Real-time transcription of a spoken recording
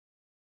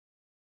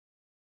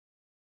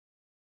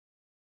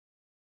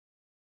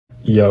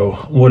Yo,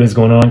 what is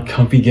going on,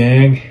 Comfy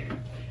Gang?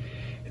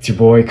 It's your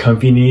boy,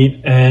 Comfy NEET,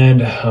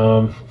 and if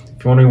you're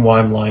wondering why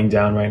I'm lying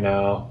down right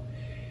now,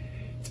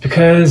 it's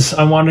because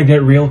I wanted to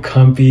get real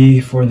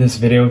comfy for this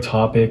video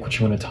topic, which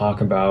I'm going to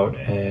talk about,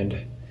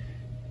 and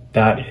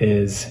that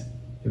is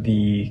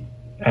the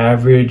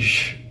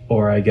average,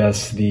 or I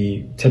guess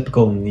the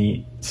typical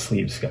NEET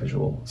sleep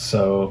schedule.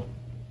 So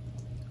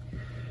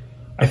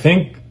I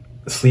think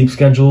sleep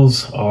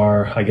schedules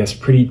are, I guess,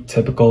 pretty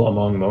typical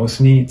among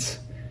most NEETs.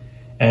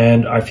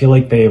 And I feel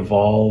like they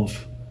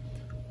evolve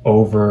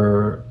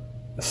over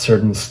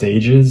certain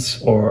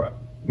stages, or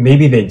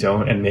maybe they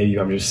don't, and maybe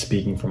I'm just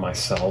speaking for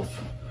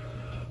myself.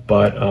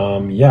 But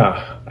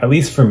yeah, at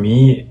least for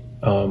me,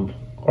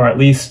 or at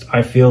least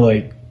I feel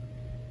like,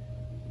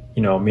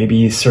 you know,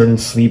 maybe certain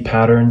sleep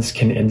patterns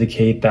can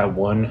indicate that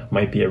one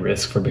might be at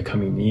risk for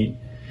becoming NEET.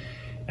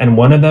 And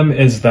one of them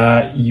is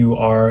that you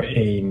are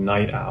a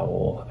night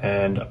owl.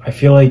 And I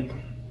feel like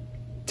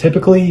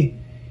typically,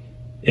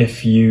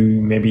 if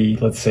you maybe,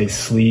 let's say,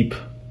 sleep,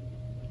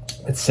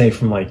 let's say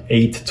from like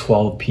 8 to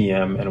 12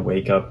 p.m. and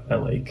wake up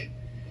at like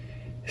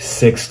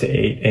 6 to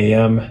 8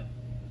 a.m.,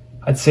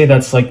 I'd say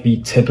that's like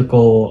the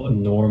typical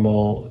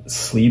normal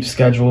sleep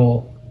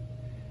schedule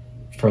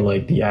for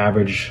like the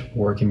average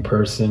working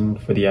person,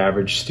 for the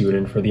average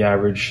student, for the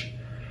average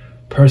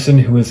person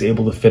who is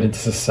able to fit into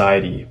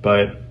society.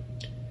 But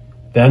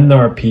then there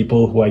are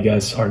people who I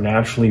guess are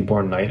naturally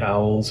born night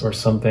owls or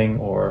something,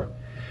 or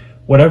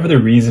whatever the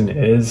reason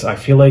is. I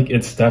feel like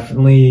it's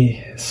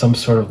definitely some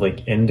sort of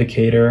like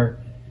indicator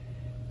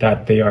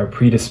that they are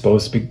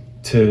predisposed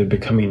to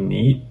becoming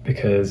NEET,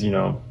 because, you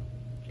know,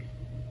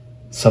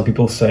 some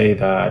people say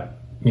that,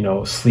 you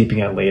know,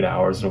 sleeping at late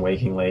hours and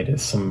waking late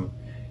is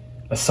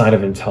a sign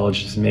of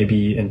intelligence.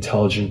 Maybe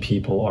intelligent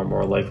people are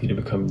more likely to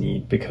become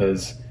NEET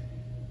because,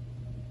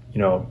 you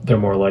know, they're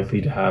more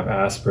likely to have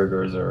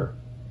Asperger's, or,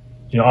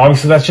 you know,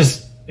 obviously that's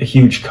just a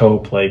huge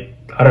cope. Like,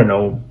 I don't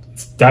know.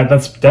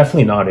 That's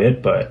definitely not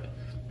it, but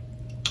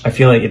I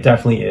feel like it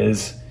definitely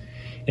is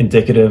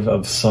indicative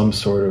of some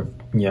sort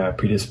of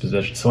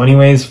predisposition. So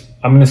anyways,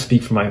 I'm going to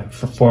speak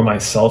for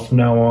myself from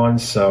now on.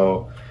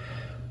 So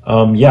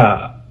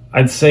yeah,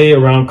 I'd say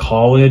around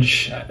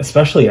college,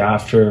 especially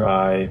after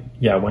I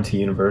went to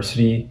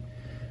university,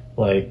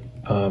 like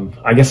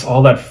I guess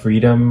all that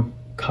freedom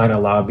kind of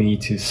allowed me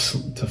to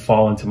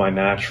fall into my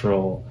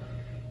natural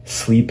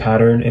sleep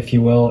pattern, if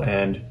you will.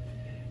 And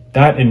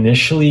that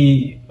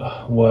initially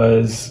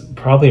was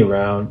probably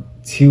around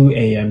 2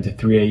 a.m. to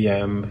 3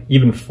 a.m.,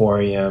 even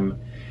 4 a.m.,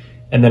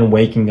 and then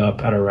waking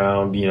up at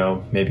around, you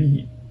know,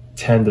 maybe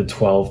 10 to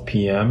 12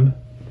 p.m.,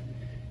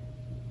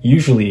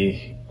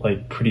 usually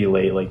like pretty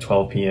late, like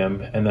 12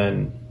 p.m., and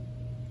then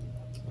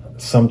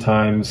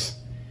sometimes,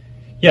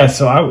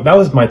 so that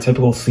was my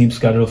typical sleep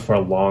schedule for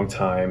a long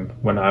time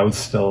when I was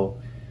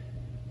still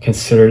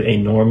considered a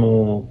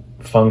normal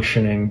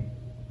functioning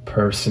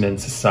person in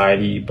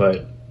society,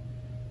 but,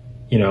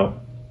 you know,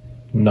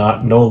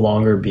 no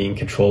longer being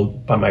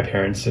controlled by my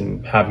parents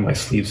and having my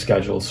sleep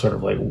schedule sort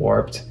of like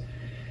warped,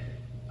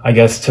 I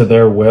guess, to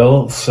their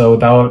will. So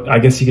that, I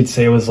guess you could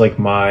say, it was like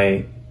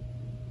my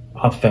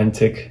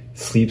authentic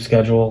sleep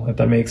schedule, if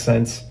that makes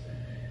sense.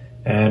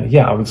 And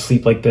yeah, I would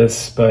sleep like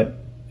this. But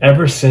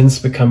ever since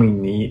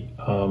becoming NEET,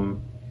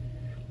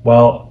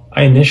 well,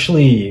 I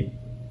initially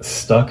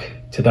stuck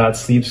to that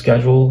sleep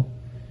schedule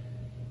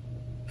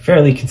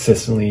fairly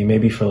consistently,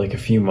 maybe for like a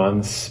few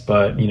months,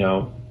 but, you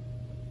know,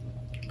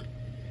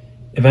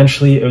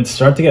 eventually it would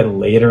start to get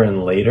later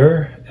and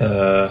later,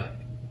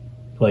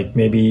 like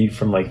maybe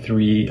from like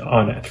 3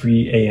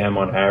 a.m.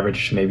 on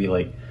average to maybe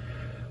like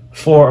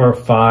 4 or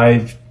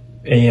 5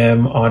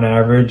 a.m. on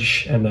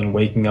average, and then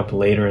waking up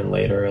later and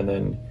later. And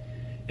then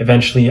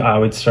eventually I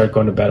would start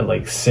going to bed at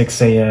like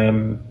 6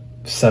 a.m.,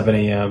 7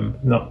 a.m.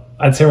 No,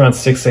 I'd say around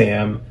 6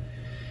 a.m.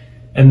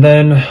 And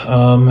then,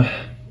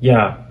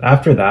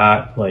 after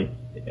that, like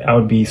I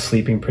would be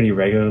sleeping pretty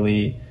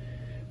regularly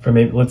for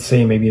maybe, let's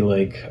say, maybe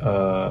like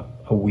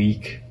a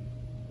week,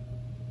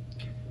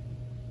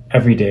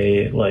 every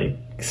day at like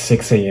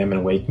 6 a.m.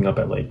 and waking up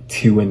at like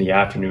 2 in the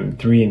afternoon,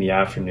 3 in the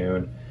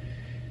afternoon.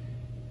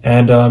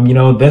 And, you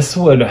know, this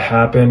would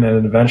happen,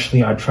 and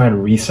eventually I'd try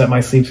and reset my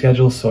sleep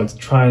schedule. So I'd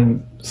try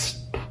and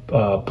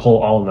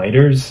pull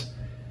all-nighters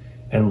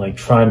and like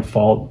try and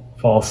fall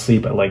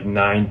asleep at like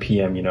 9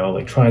 p.m., you know,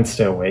 like try and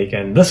stay awake.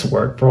 And this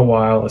worked for a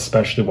while,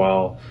 especially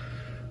while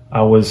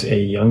I was a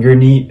younger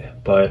NEET,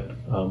 but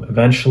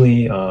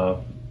eventually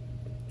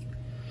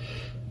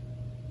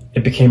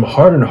it became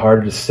harder and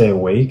harder to stay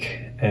awake,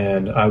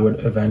 and I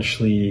would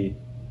eventually,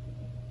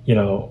 you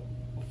know,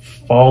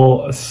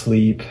 fall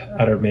asleep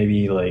at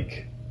maybe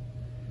like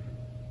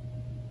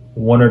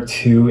 1 or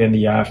 2 in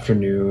the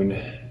afternoon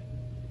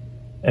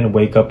and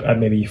wake up at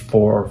maybe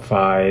 4 or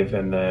 5,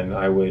 and then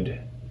I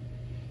would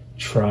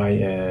try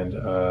and,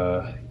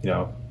 you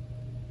know,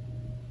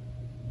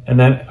 and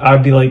then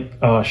I'd be like,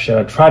 oh shit,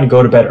 I'd try to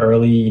go to bed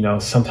early, you know,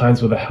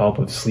 sometimes with the help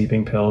of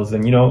sleeping pills.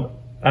 And, you know,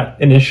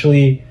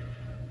 initially,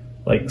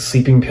 like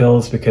sleeping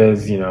pills,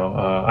 because, you know,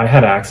 I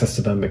had access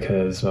to them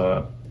because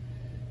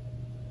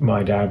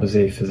my dad was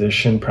a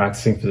physician,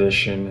 practicing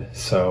physician,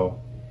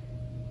 so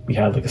we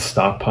had like a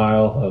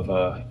stockpile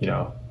of you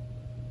know,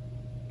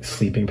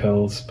 sleeping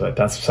pills. But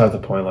that's beside the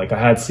point. Like, I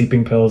had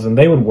sleeping pills and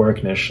they would work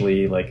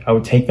initially. Like, I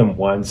would take them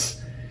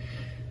once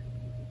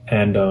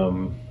and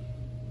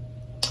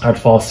I'd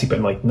fall asleep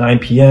at like 9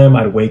 p.m.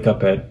 I'd wake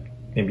up at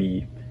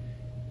maybe,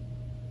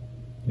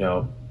 you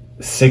know,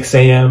 6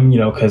 a.m., you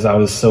know, because I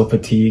was so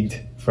fatigued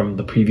from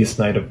the previous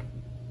night of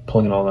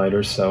pulling an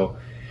all-nighter. So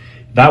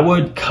that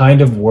would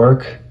kind of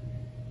work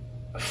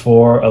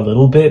for a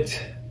little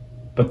bit,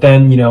 but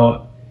then, you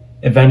know,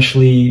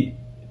 eventually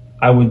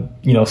I would,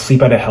 you know,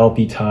 sleep at a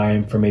healthy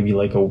time for maybe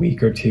like a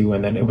week or two,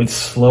 and then it would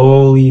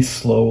slowly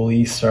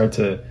start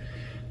to,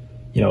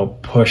 you know,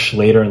 push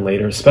later and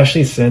later,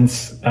 especially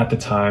since at the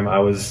time I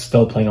was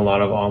still playing a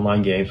lot of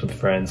online games with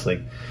friends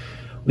like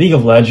League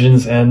of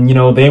Legends, and, you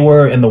know, they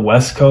were in the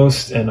West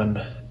Coast, and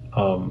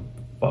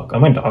fuck, I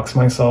might dox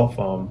myself.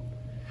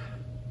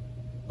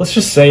 Let's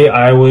just say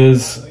I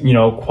was, you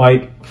know,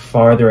 quite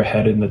farther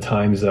ahead in the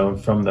time zone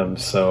from them.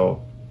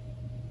 So,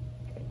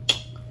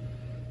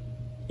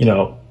 you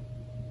know,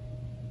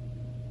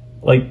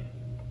 like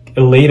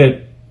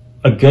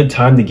a good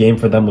time to game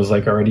for them was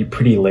like already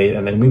pretty late,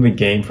 and then we would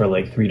game for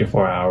like 3 to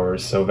 4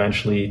 hours. So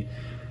eventually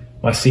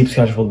my sleep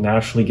schedule would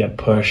naturally get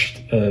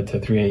pushed to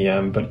 3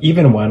 a.m. But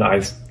even when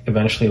I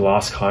eventually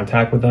lost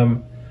contact with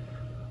them,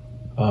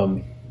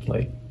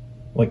 like,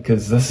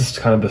 because this is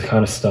kind of the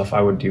kind of stuff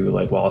I would do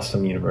like while I was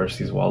in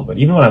university as well. But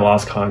even when I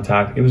lost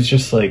contact, it was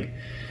just like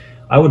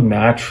I would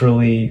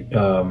naturally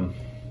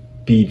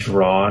be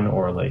drawn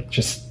or like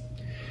just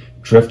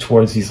drift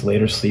towards these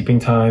later sleeping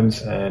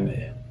times,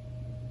 and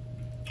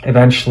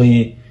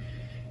eventually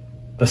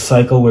the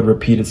cycle would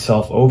repeat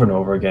itself over and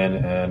over again,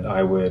 and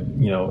I would,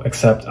 you know,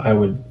 I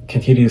would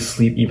continue to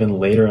sleep even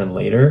later and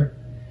later.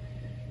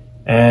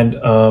 And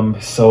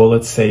so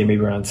let's say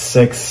maybe around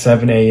 6,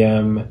 7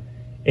 a.m.,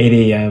 8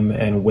 a.m.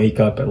 and wake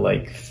up at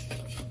like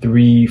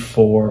 3,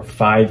 4,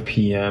 5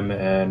 p.m.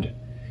 and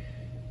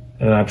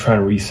I'd try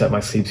to reset my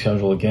sleep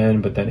schedule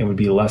again, but then it would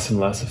be less and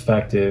less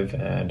effective,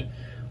 and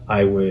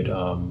I would,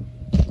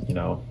 you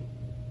know,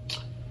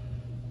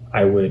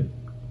 I would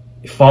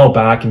fall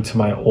back into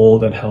my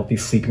old unhealthy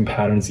sleeping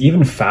patterns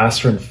even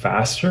faster and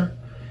faster.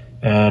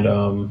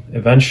 And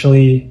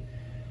eventually,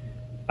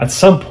 at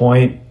some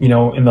point, you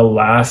know, in the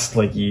last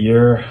like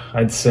year,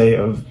 I'd say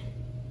of,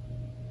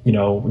 you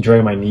know,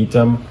 during my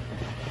NEETdom,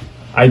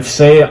 I'd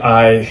say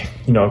I,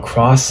 you know,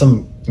 crossed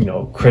some, you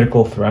know,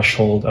 critical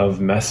threshold of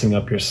messing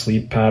up your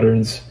sleep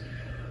patterns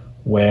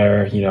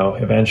where, you know,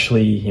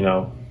 eventually, you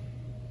know,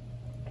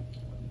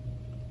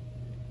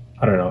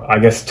 I don't know, I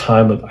guess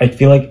I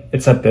feel like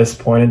it's at this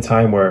point in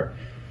time where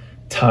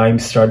time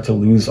started to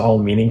lose all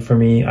meaning for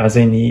me as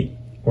a NEET,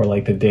 where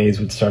like the days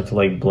would start to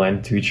like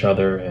blend to each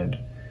other, and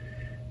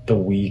the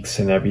weeks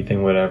and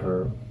everything,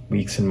 whatever,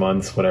 weeks and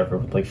months, whatever,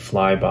 would like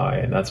fly by.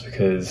 And that's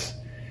because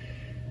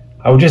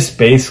I would just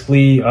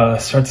basically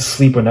start to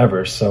sleep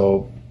whenever.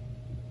 So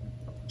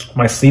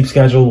my sleep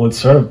schedule would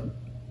sort of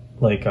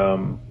like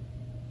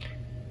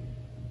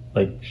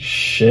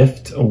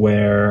shift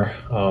where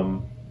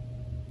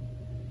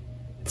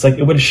it's like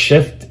it would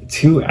shift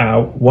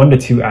 1 to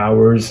 2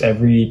 hours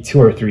every 2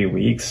 or 3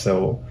 weeks.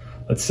 So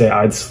let's say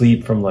I'd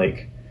sleep from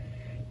like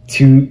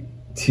 2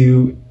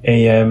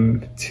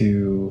 a.m.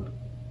 to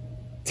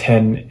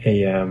 10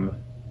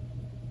 a.m.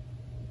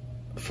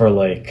 for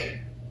like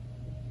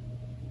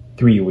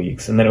 3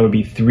 weeks, and then it would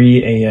be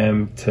 3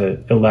 a.m.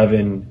 to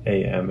 11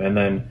 a.m. and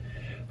then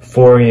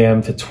 4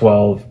 a.m. to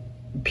 12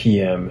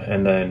 p.m.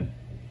 and then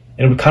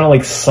it would kind of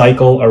like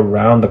cycle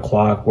around the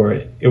clock, where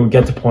it would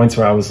get to points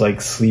where I was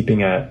like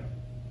sleeping at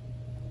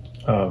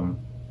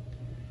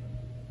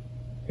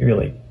maybe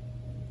like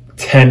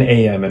 10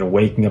 a.m. and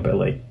waking up at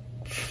like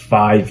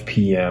 5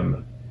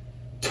 p.m.,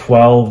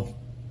 12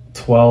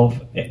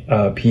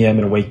 p.m.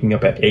 and waking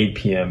up at 8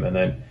 p.m. and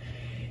then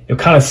it would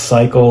kind of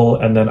cycle,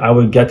 and then I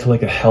would get to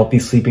like a healthy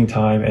sleeping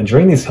time, and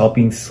during these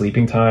healthy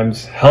sleeping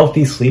times,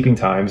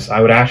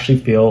 I would actually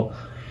feel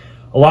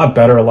a lot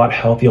better, a lot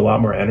healthy, a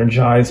lot more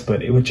energized.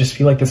 But it would just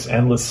feel like this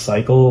endless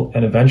cycle.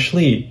 And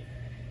eventually,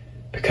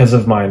 because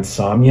of my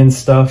insomnia and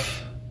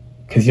stuff,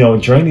 because, you know,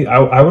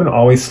 I wouldn't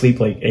always sleep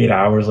like 8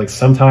 hours. Like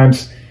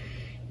sometimes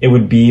it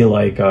would be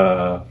like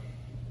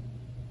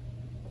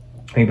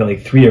maybe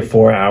like 3 or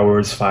 4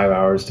 hours, 5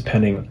 hours,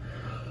 depending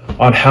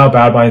on how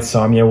bad my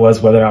insomnia was,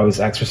 whether I was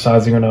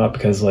exercising or not.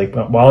 Because like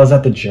while I was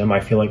at the gym,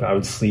 I feel like I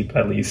would sleep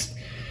at least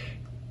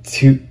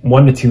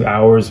 1 to 2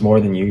 hours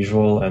more than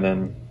usual. And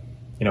then,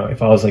 you know,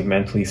 if I was like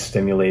mentally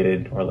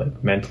stimulated or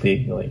like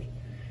mentally like,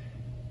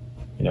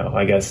 you know,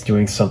 I guess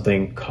doing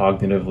something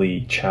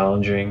cognitively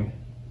challenging,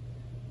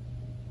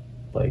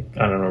 like,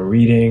 I don't know,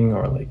 reading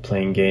or like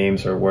playing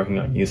games or working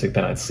on music,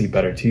 then I'd sleep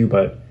better too.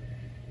 But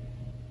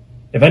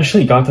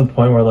eventually it got to the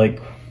point where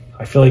like,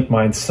 I feel like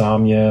my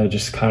insomnia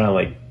just kind of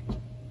like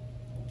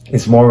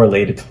is more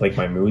related to like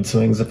my mood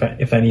swings,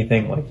 if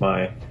anything, like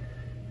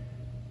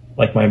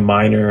my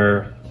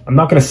minor, I'm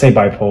not going to say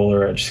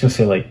bipolar, I'm just going to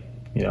say like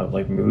you know,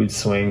 like mood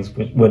swings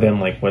within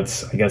like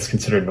what's, I guess,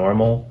 considered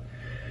normal,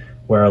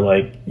 where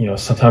like, you know,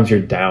 sometimes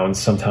you're down,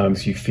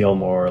 sometimes you feel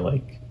more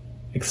like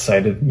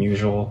excited than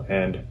usual.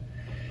 And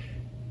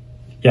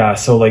yeah,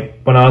 so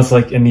like when I was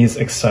like in these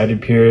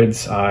excited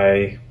periods,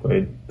 I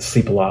would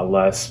sleep a lot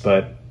less.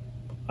 But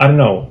I don't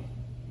know,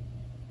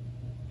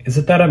 is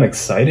it that I'm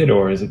excited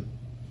or is it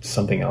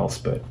something else?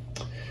 But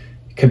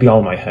it could be all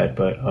in my head.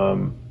 But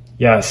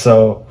yeah,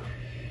 so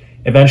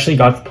eventually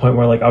got to the point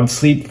where like I would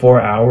sleep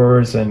 4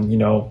 hours, and you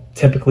know,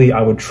 typically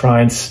I would try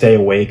and stay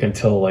awake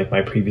until like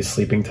my previous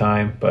sleeping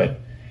time. But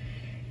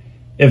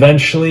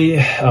eventually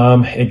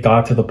it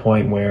got to the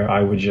point where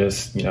I would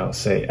just, you know,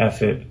 say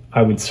F it.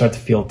 I would start to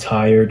feel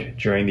tired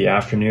during the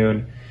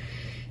afternoon,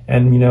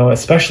 and you know,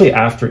 especially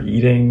after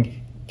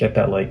eating, get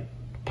that like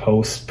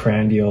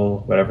postprandial,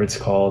 whatever it's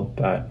called,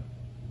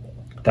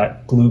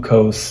 that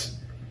glucose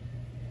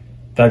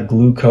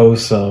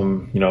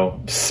you know,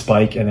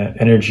 spike and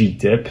that energy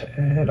dip.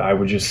 And I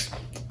would just,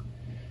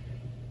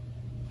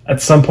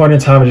 at some point in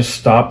time, I just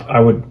stopped.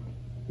 I would,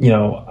 you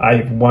know,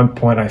 at one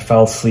point I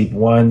fell asleep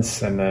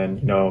once, and then,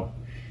 you know,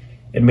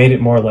 it made it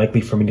more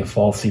likely for me to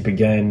fall asleep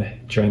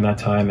again during that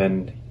time.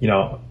 And, you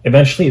know,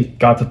 eventually it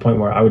got to the point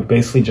where I would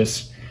basically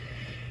just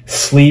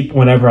sleep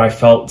whenever I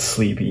felt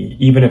sleepy,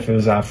 even if it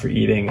was after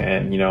eating.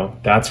 And, you know,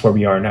 that's where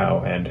we are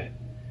now. And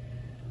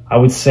I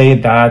would say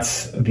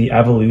that's the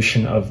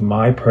evolution of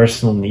my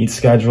personal NEET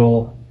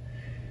schedule,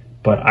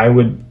 but I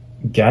would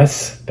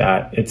guess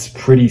that it's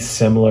pretty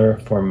similar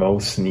for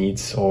most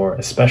NEETs, or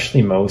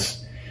especially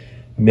most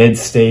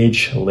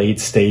mid-stage,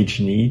 late-stage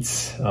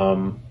NEETs.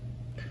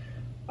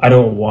 I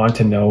don't want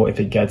to know if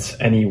it gets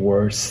any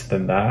worse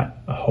than that.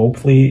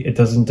 Hopefully it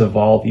doesn't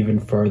devolve even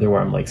further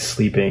where I'm like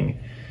sleeping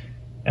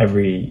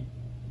every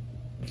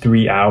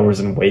 3 hours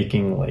and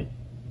waking like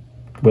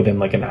within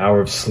like an hour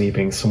of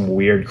sleeping, some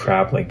weird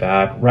crap like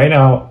that. Right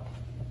now,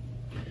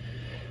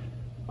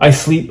 I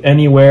sleep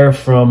anywhere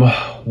from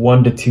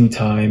 1 to 2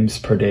 times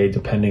per day,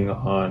 depending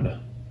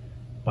on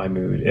my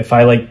mood. If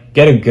I like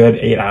get a good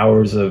 8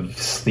 hours of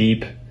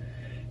sleep,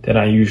 then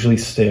I usually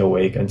stay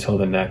awake until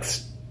the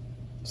next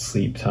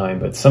sleep time.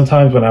 But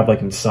sometimes when I have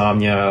like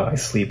insomnia, I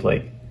sleep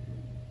like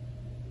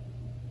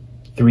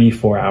 3,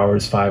 4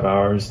 hours, 5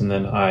 hours, and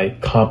then I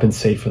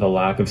compensate for the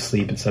lack of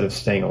sleep instead of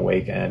staying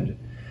awake, and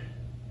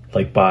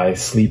like by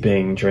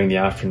sleeping during the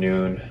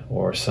afternoon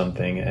or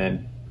something.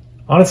 And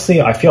honestly,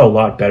 I feel a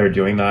lot better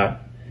doing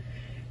that.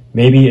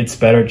 Maybe it's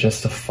better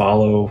just to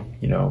follow,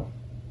 you know,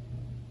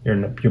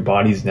 your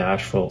body's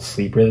natural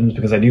sleep rhythms,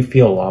 because I do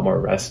feel a lot more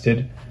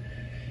rested.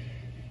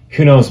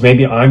 Who knows,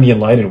 maybe I'm the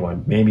enlightened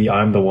one. Maybe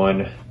I'm the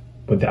one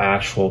with the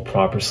actual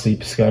proper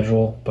sleep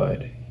schedule,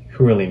 but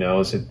who really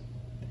knows? It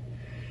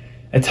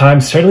at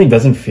times certainly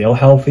doesn't feel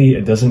healthy.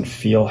 It doesn't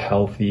feel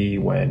healthy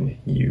when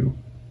you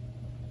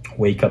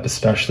wake up,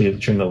 especially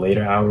during the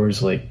later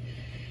hours. Like,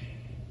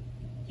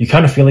 you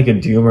kind of feel like a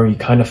doomer. You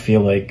kind of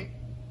feel like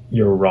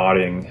you're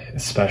rotting,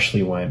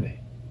 especially when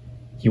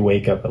you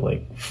wake up at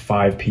like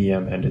 5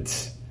 p.m. and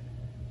it's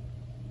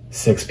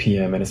 6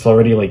 p.m. and it's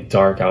already like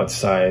dark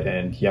outside,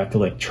 and you have to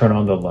like turn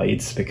on the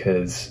lights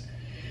because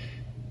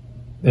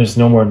there's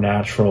no more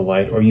natural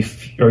light, or you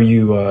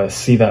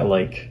see that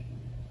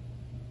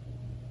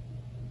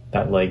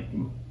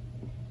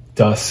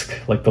dusk,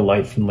 like the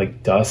light from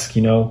like dusk,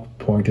 you know,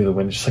 pouring through the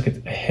window, just like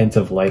a hint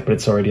of light, but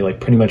it's already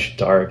like pretty much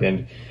dark.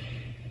 And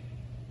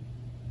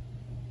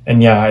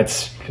yeah,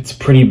 it's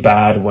pretty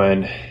bad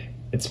when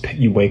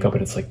you wake up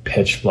and it's like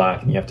pitch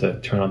black and you have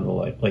to turn on the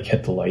light, like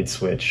hit the light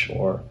switch,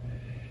 or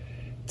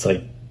it's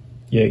like,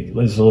 yeah,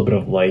 there's a little bit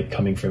of light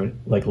coming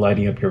from like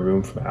lighting up your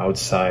room from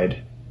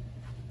outside,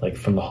 like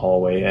from the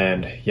hallway.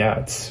 And yeah,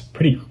 it's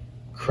pretty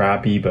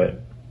crappy.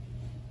 But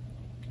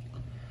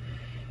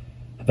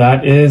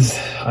that is,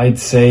 I'd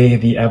say,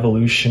 the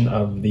evolution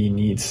of the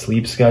NEET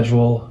sleep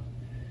schedule,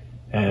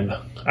 and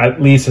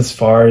at least as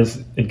far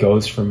as it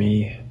goes for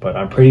me. But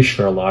I'm pretty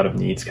sure a lot of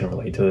NEETs can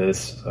relate to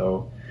this,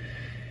 so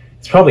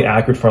it's probably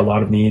accurate for a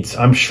lot of NEETs.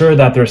 I'm sure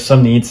that there's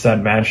some NEETs that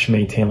manage to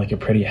maintain like a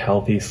pretty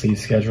healthy sleep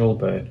schedule,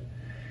 but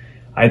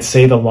I'd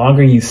say the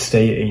longer you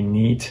stay a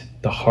NEET,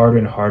 the harder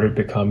and harder it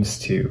becomes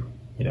to,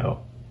 you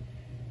know,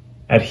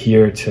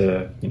 adhere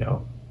to, you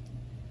know,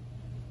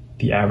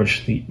 the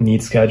average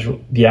NEET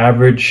schedule, the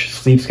average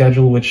sleep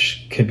schedule,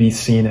 which could be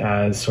seen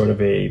as sort of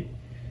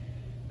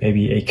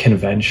maybe a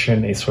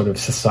convention, a sort of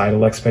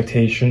societal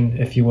expectation,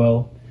 if you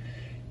will,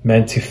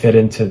 meant to fit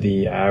into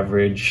the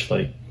average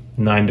like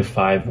 9 to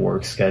 5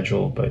 work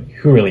schedule. But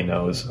who really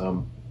knows?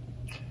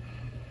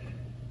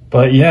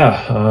 But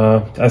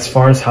yeah, as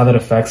far as how that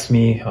affects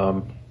me,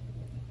 I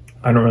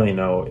don't really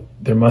know.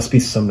 There must be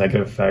some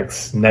negative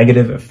effects.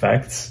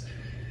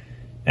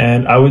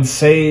 And I would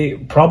say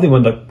probably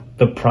one of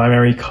the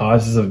primary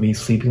causes of me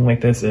sleeping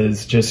like this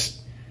is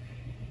just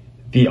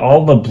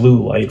all the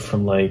blue light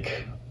from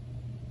like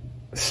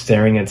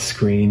staring at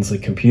screens,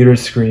 like computer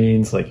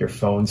screens, like your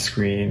phone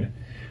screen,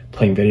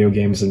 playing video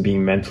games and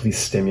being mentally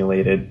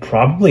stimulated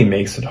probably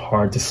makes it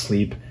hard to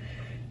sleep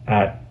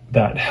at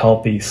that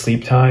healthy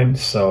sleep time.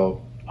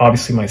 So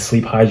obviously my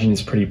sleep hygiene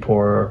is pretty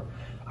poor.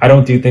 I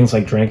don't do things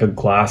like drink a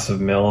glass of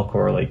milk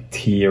or like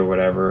tea or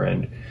whatever,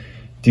 and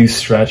do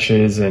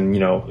stretches and, you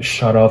know,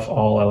 shut off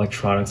all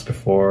electronics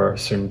before a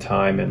certain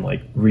time and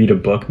like read a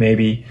book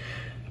maybe.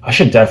 I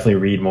should definitely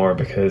read more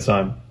because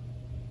I'm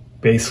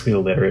basically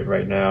illiterate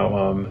right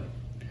now.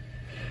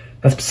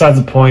 That's besides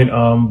the point.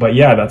 But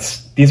yeah,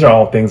 these are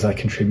all things that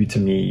contribute to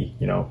me,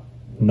 you know,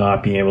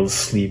 not being able to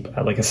sleep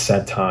at like a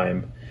set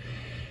time,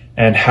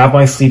 and have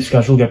my sleep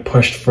schedule get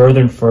pushed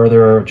further and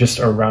further just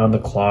around the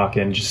clock,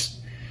 and just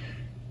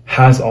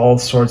has all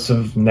sorts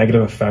of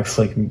negative effects,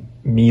 like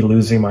me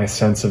losing my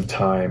sense of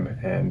time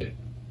and,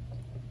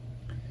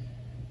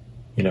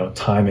 you know,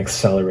 time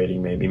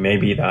accelerating.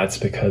 Maybe that's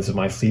because of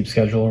my sleep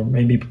schedule,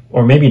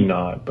 or maybe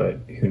not, but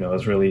who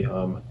knows really.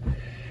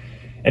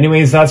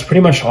 Anyways, that's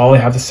pretty much all I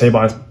have to say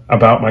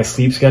about my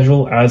sleep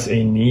schedule as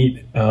a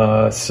NEET.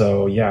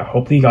 So yeah,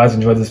 hopefully you guys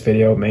enjoyed this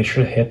video. Make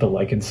sure to hit the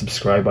like and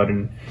subscribe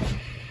button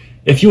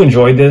if you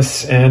enjoyed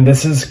this, and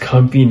this is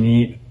Comfy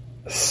NEET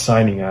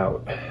signing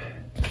out.